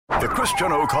The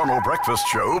Christian O'Connell Breakfast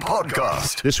Show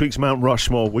podcast. This week's Mount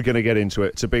Rushmore, we're going to get into it.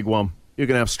 It's a big one. You're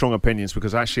going to have strong opinions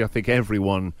because actually I think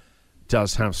everyone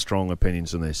does have strong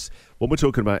opinions on this. What we're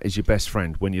talking about is your best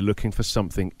friend when you're looking for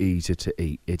something easy to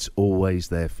eat. It's always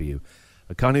there for you.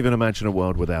 I can't even imagine a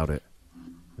world without it.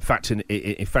 In fact,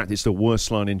 it's the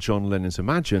worst line in John Lennon's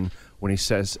Imagine when he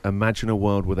says, "Imagine a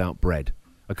world without bread."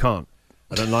 I can't.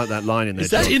 I don't like that line in there.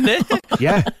 Is that John. in there?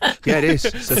 Yeah, it is.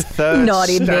 It's the third Not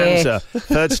in stanza. there.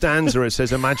 Third stanza, it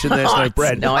says, "Imagine there's no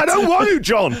bread." not. I don't want to,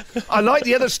 John. I like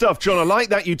the other stuff, John. I like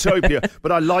that utopia,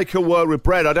 but I like a world with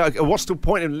bread. What's the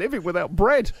point in living without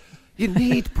bread? You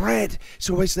need bread. It's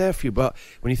always there for you. But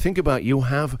when you think about it, you'll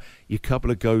have your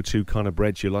couple of go-to kind of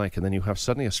breads you like, and then you have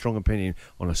suddenly a strong opinion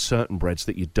on a certain breads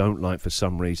that you don't like for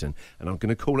some reason. And I'm going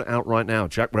to call it out right now.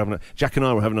 Jack and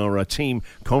I were having our team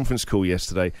conference call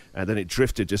yesterday, and then it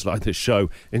drifted just like this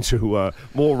show into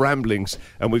more ramblings,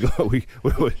 and we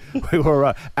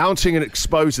were outing and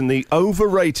exposing the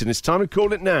overrated. It's time to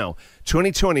call it now.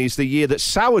 2020 is the year that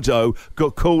sourdough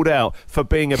got called out for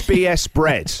being a BS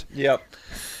bread. Yep.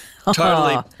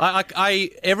 Totally.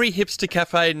 Every hipster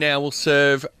cafe now will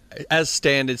serve, as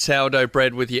standard, sourdough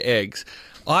bread with your eggs.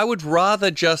 I would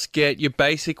rather just get your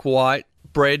basic white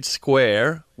bread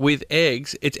square with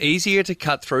eggs. It's easier to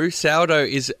cut through. Sourdough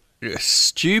is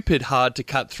stupid hard to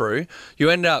cut through. You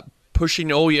end up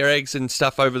pushing all your eggs and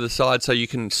stuff over the side so you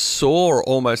can saw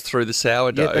almost through the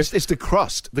sourdough. Yeah, it's the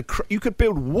crust. You could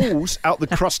build walls out the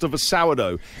crust of a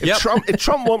sourdough. If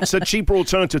Trump wants a cheaper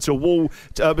alternative to a wall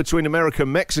between America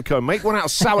and Mexico, make one out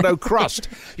of sourdough crust.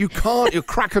 You can't. You'll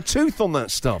crack a tooth on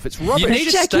that stuff. It's rubbish. You need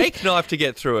a steak knife to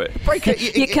get through it. Break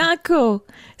it. You can't call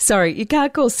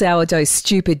sourdough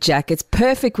stupid, Jack. It's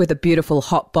perfect with a beautiful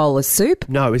hot bowl of soup.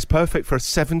 No, it's perfect for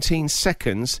 17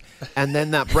 seconds, and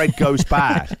then that bread goes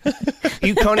bad.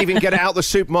 You can't even get it out the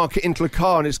supermarket into the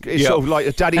car, and it's sort of like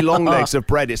a daddy long legs of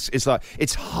bread. It's like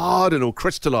it's hardened or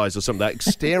crystallized or something. That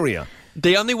exterior.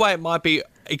 The only way it might be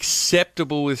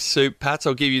acceptable with soup, Pats,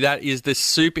 I'll give you that, is the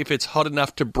soup if it's hot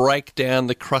enough to break down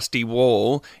the crusty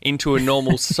wall into a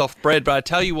normal soft bread. But I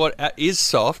tell you what is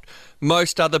soft,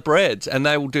 most other breads, and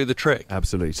they will do the trick.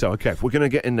 Absolutely. So, okay, if we're going to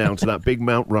get in now to that big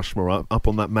Mount Rushmore up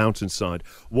on that mountainside,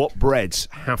 what breads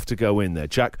have to go in there?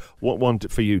 Jack, what one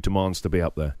for you demands to be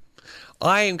up there?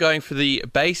 I am going for the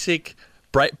basic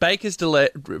Baker's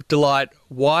Delight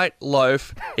white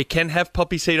loaf. It can have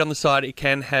poppy seed on the side. It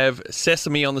can have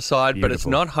sesame on the side, Beautiful. But it's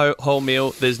not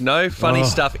wholemeal. There's no funny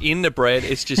stuff in the bread.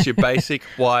 It's just your basic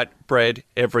white bread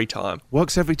every time.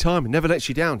 Works every time. It never lets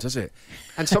you down, does it?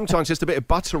 And sometimes just a bit of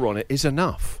butter on it is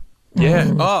enough.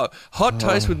 Yeah. Oh, hot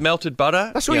toast with melted butter.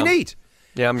 That's all you need.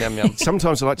 Yum, yum, yum.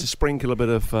 Sometimes I like to sprinkle a bit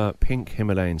of pink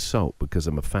Himalayan salt because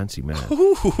I'm a fancy man.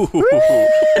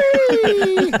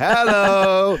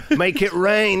 Hello. Make it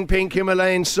rain, pink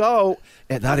Himalayan salt.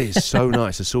 Yeah, that is so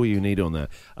nice. That's all you need on there.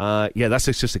 That's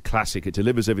just a classic. It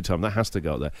delivers every time. That has to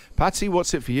go there. Patsy,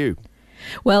 what's it for you?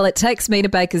 Well, it takes me to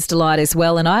Baker's Delight as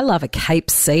well, and I love a Cape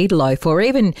seed loaf, or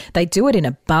even they do it in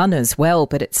a bun as well,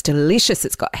 but it's delicious.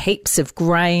 It's got heaps of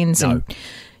grains.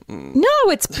 No,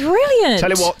 it's brilliant.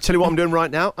 Tell you what I'm doing right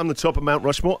now. I'm the top of Mount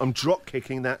Rushmore. I'm drop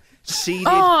kicking that seeded.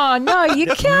 Oh, no, you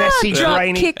can't messy, drop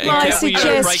grainy- kick my careful you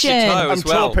don't break your toe. suggestion. as I'm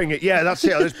well. topping it. Yeah, that's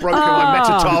it. I just broken my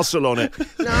metatarsal on it.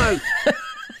 No.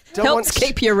 Helps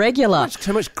keep you regular.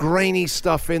 Too much grainy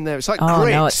stuff in there. It's like Oh,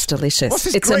 grit. no, it's delicious. What's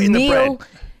this It's grit a in the meal. bread?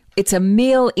 It's a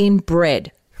meal in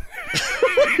bread.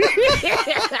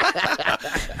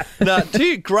 No,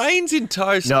 dude, grains in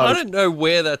toast. No. I don't know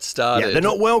where that started. Yeah, they're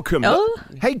not welcome. Oh.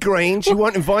 Hey, Greens, you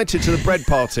weren't invited to the bread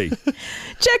party. Jack,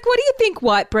 what do you think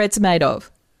white bread's made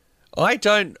of? I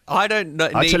don't know.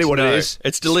 I'll tell you what it is.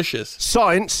 It's delicious.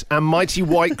 Science and mighty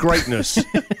white greatness.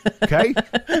 Okay?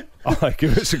 All right,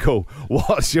 give us a call.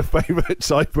 What's your favourite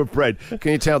type of bread?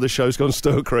 Can you tell the show's gone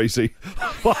stir crazy?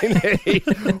 Finally,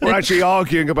 we're actually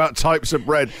arguing about types of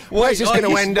bread. Where's this going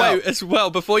to end up? As well,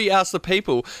 before you ask the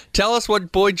people, tell us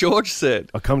what Boy George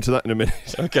said. I'll come to that in a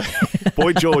minute. Okay.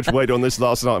 Boy George weighed on this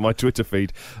last night on my Twitter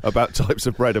feed about types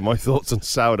of bread and my thoughts on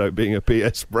sourdough being a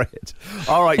PS bread.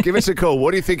 All right, give us a call.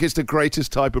 What do you think is the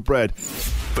greatest type of bread?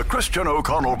 The Christian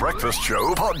O'Connell Breakfast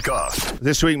Show podcast.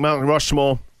 This week, Mount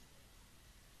Rushmore.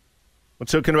 We're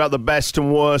talking about the best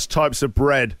and worst types of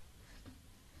bread.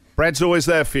 Bread's always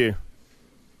there for you.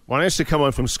 When I used to come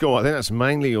home from school, I think that's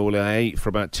mainly all I ate for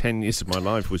about 10 years of my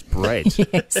life was bread.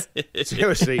 Yes.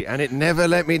 Seriously, and it never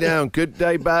let me down. Good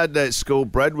day, bad day at school.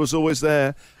 Bread was always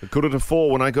there. A 3:45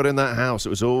 when I got in that house. It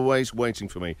was always waiting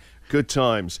for me. Good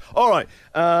times. All right,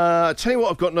 tell you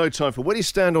what I've got no time for. Where do you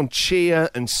stand on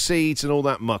chia and seeds and all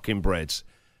that muck in breads?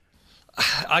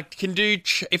 I can do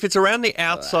if it's around the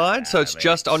outside, so it's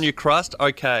just on your crust.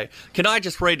 Okay. Can I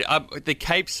just read the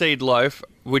Cape Seed loaf,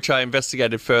 which I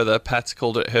investigated further? Pat's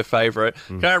called it her favourite.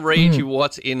 Can I read you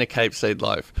what's in a Cape Seed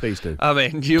loaf? Please do. I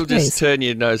mean, you'll just turn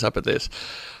your nose up at this.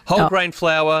 Whole grain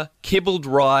flour, kibbled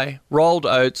rye, rolled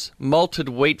oats, malted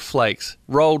wheat flakes,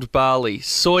 rolled barley,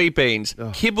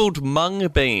 soybeans, kibbled mung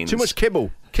beans. Too much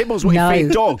kibble. Kibble's what you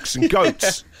feed dogs and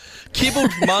goats.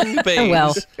 Kibbled mung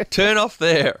beans. Turn off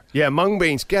there. Yeah, mung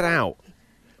beans, get out.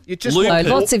 You just want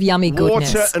lots of yummy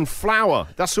goodness. Water and flour.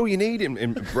 That's all you need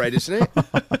in bread, isn't it?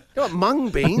 You want mung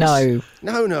beans? No.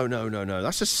 No.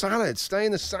 That's a salad. Stay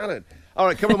in the salad. All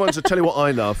right, couple of ones. I'll tell you what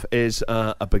I love is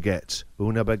a baguette.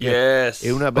 Una baguette. Yes.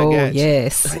 Una baguette. Oh,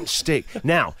 yes. French stick.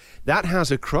 Now, that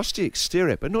has a crusty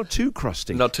exterior, but not too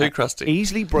crusty. Not too crusty.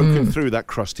 Easily broken through that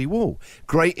crusty wall.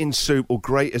 Great in soup or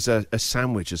great as a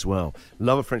sandwich as well.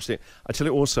 Love a French stick. I tell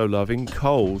you also love in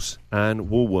Coles and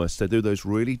Woolworths, they do those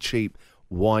really cheap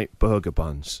white burger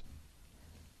buns.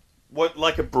 What,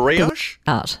 like a brioche?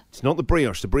 Art. It's not the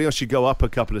brioche. The brioche, you go up a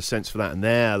couple of cents for that, and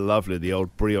they're lovely, the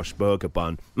old brioche burger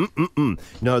bun.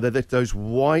 No, they're those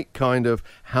white kind of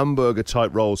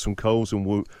hamburger-type rolls from Coles and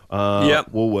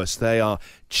Woolworths. They are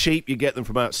cheap. You get them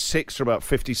for about 6 or about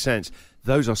 50 cents.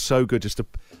 Those are so good.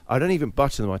 I don't even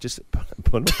butter them. I just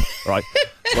put them, right?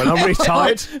 When I'm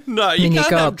retired, No, you can't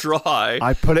have dry.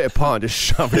 I put it apart and just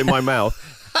shove it in my mouth.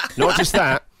 Not just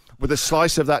that, with a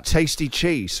slice of that tasty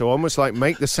cheese. So I almost like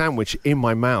make the sandwich in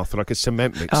my mouth like a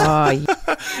cement mixer.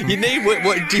 You need,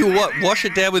 wash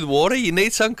it down with water? You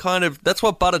need some kind of, that's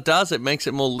what butter does. It makes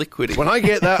it more liquidy. When I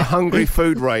get that hungry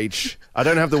food rage, I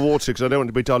don't have the water because I don't want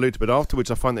to be diluted, but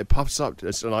afterwards I find that it puffs up.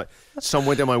 It's like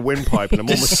somewhere down my windpipe, and I'm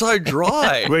It's almost so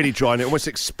dry. really dry, and it almost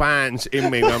expands in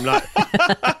me. And I'm like,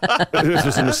 this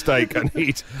is a mistake. I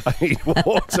need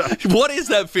water. What is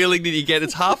that feeling that you get?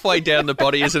 It's halfway down the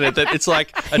body, isn't it? That it's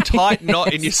like a tight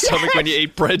knot in your stomach when you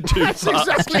eat bread too fast.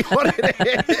 Exactly what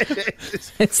it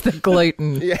is. It's the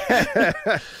gluten.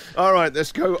 Yeah. All right,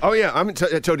 let's go. Oh, yeah, I haven't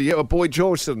told you yet. Boy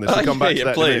George said this. We'll come back to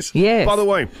that. Please. Yes. By the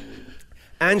way,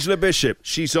 Angela Bishop,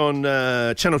 she's on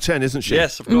Channel 10, isn't she?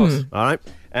 Yes, of course. All right.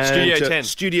 And, Studio 10.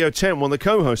 Studio 10, one of the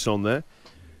co-hosts on there.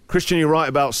 Christian, you're right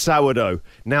about sourdough.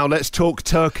 Now let's talk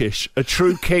Turkish, a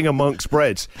true king amongst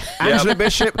breads. Angela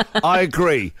Bishop, I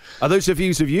agree. Are those the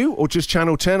views of you or just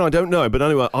Channel 10? I don't know. But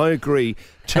anyway, I agree.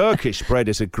 Turkish bread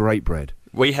is a great bread.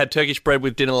 We had Turkish bread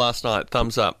with dinner last night.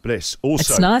 Thumbs up. Bliss.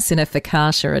 Also, It's nice in a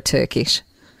focaccia, a Turkish.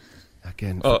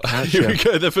 again, Oh, here we focaccia.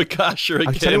 go, the focaccia again.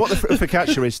 I tell you what the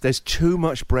focaccia is. There's too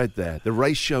much bread there. The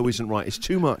ratio isn't right. It's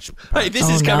too much. Hey, this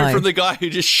is coming from the guy who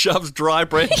just shoves dry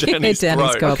bread down his Down his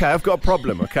throat. gob. Okay, I've got a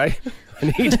problem, okay?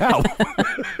 I need help.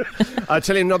 I'll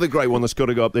tell you another great one that's got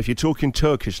to go up there. If you're talking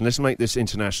Turkish, and let's make this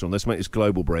international, let's make this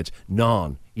global breads.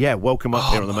 Naan. Yeah, welcome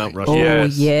up here on the Mount Rushmore. Oh,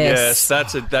 Yes, yes.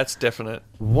 that's definite.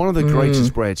 One of the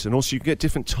greatest breads. And also you can get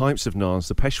different types of naans.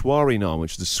 The Peshwari naan,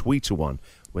 which is the sweeter one,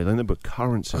 where then they put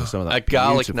currants and some of that. A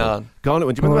garlic Beautiful. naan. Garlic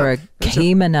one. Do you remember Or a that?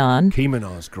 keema naan. Keema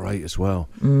naan's great as well.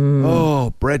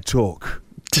 Oh, bread talk.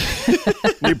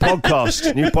 New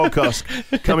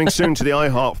podcast coming soon to the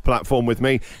iHeart platform with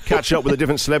me. Catch up with a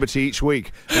different celebrity each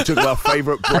week. We talk about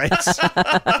favourite breads.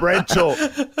 Bread talk.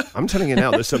 I'm telling you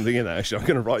now, there's something in there. Actually, I'm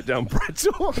going to write down bread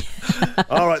talk.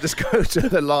 All right, let's go to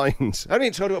the lines. I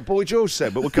didn't tell you what Boy George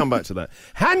said, but we'll come back to that.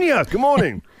 Hanya, good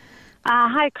morning.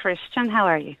 Hi, Christian. How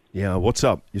are you? Yeah, what's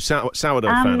up? You're sourdough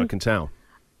fan, I can tell.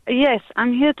 Yes,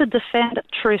 I'm here to defend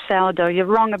true sourdough. You're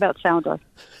wrong about sourdough.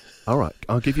 All right,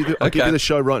 I'll give you the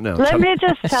show right now. Let me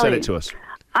just tell Sell you. it to us.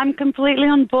 I'm completely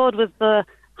on board with the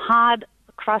hard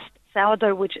crust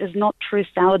sourdough, which is not true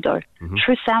sourdough. Mm-hmm.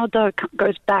 True sourdough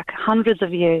goes back hundreds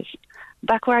of years.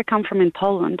 Back where I come from in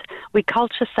Poland, we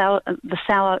culture the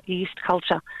sour yeast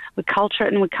culture. We culture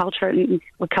it and we culture it and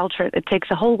we culture it. It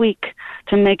takes a whole week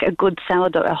to make a good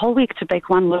sourdough, a whole week to bake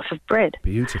one loaf of bread.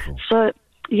 Beautiful. So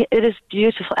yeah, it is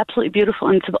beautiful, absolutely beautiful.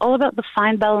 And it's all about the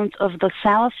fine balance of the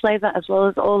sour flavor as well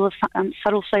as all the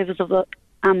subtle flavors of the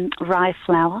rye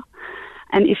flour.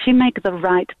 And if you make the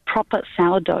right, proper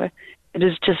sourdough, it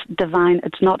is just divine.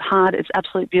 It's not hard. It's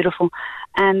absolutely beautiful.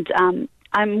 And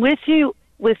I'm with you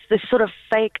with this sort of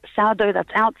fake sourdough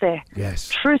that's out there. Yes.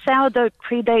 True sourdough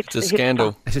predates It's a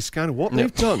scandal. It's a scandal. What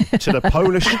they've done to the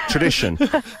Polish tradition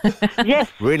Yes.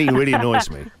 really, really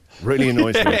annoys me. Really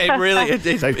annoys me. It really,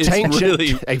 They've tainted,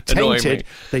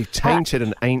 really tainted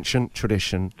an ancient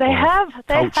tradition. They of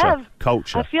have.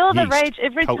 Culture. I feel the yeast, rage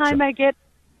every culture. time I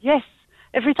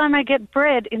get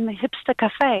bread in the hipster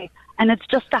cafe and it's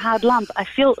just a hard lump. I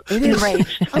feel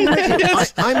enraged.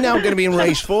 I'm now going to be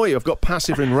enraged for you. I've got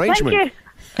passive enragement. Thank you.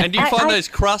 And do you find those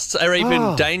crusts are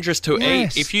even dangerous to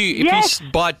yes. eat? If you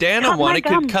bite down on one, it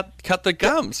could cut the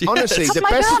gums. Yes. Honestly,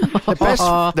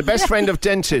 the best friend of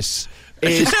dentists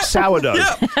is sourdough.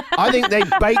 I think they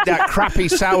bake that crappy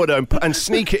sourdough and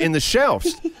sneak it in the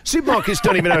shelves. Supermarkets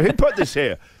don't even know who put this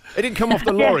here. It didn't come off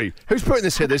the lorry. Who's putting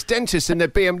this here? There's dentists in their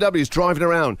BMWs driving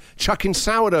around, chucking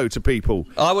sourdough to people.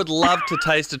 I would love to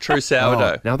taste a true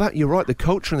sourdough. Now that you're right, the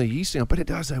culture and the yeasting, I bet it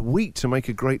does a wheat to make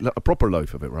a proper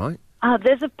loaf of it, right?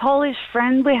 There's a Polish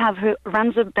friend we have who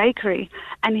runs a bakery,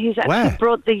 and he's actually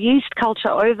brought the yeast culture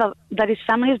over that his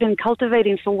family has been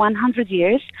cultivating for 100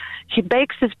 years. He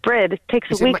bakes his bread. It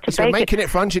takes a week to bake it. Making it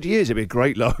for 100 years, it'd be a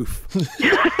great loaf.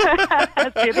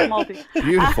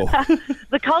 Beautiful.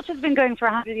 The culture's been going for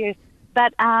 100 years.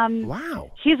 But wow.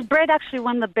 His bread actually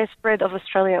won the Best Bread of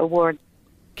Australia award.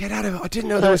 Get out of it. I didn't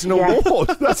know there was an award.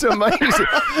 That's amazing.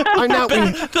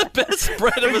 The Best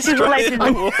Bread of Australia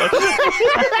award.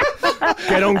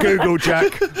 Get on Google,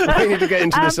 Jack. We need to get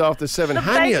into this after 7.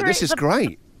 Hania, this is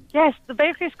great. Yes, the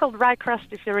bakery is called Rye Crust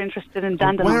if you're interested in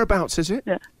Dandenong. Whereabouts is it?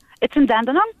 Yeah. It's in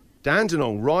Dandenong.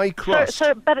 Dandenong, Rye Crust.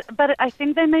 But I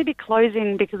think they may be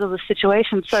closing because of the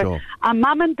situation. So Sure. Our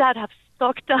mum and dad have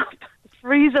stocked up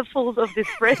freezer fulls of this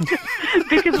bread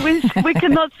because we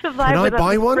cannot survive. Can I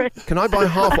buy one? Bread. Can I buy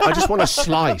half? I just want a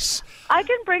slice. I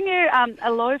can bring you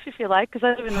a loaf if you like, because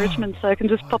I live in Richmond, so I can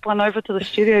just pop one over to the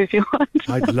studio if you want.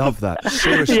 I'd love that.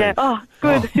 Seriously. Yeah. Oh,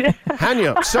 good. Yeah.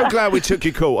 Hania, so glad we took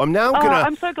your call. I'm now gonna.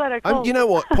 I'm so glad I called. You know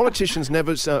what? Politicians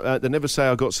never say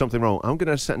I got something wrong. I'm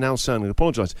going to now say and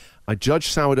apologise. I judge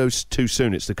sourdoughs too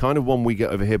soon. It's the kind of one we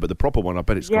get over here, but the proper one, I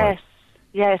bet it's great.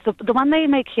 Yes, the one they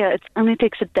make here, it only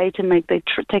takes a day to make. They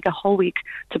take a whole week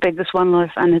to bake this one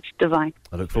loaf, and it's divine.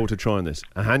 I look forward to trying this.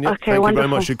 Hania, okay, thank wonderful. you very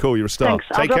much for your call. You're a star. Thanks.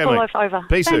 Take I'll care, drop mate. a loaf over.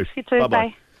 Peace, Thanks, you too.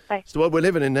 Bye-bye. Bye. It's the world we're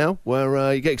living in now,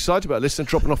 where you get excited about listening,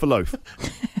 dropping off a loaf.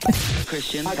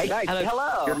 Christian.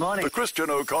 Hello. Good morning. The Christian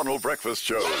O'Connell Breakfast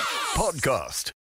Show podcast.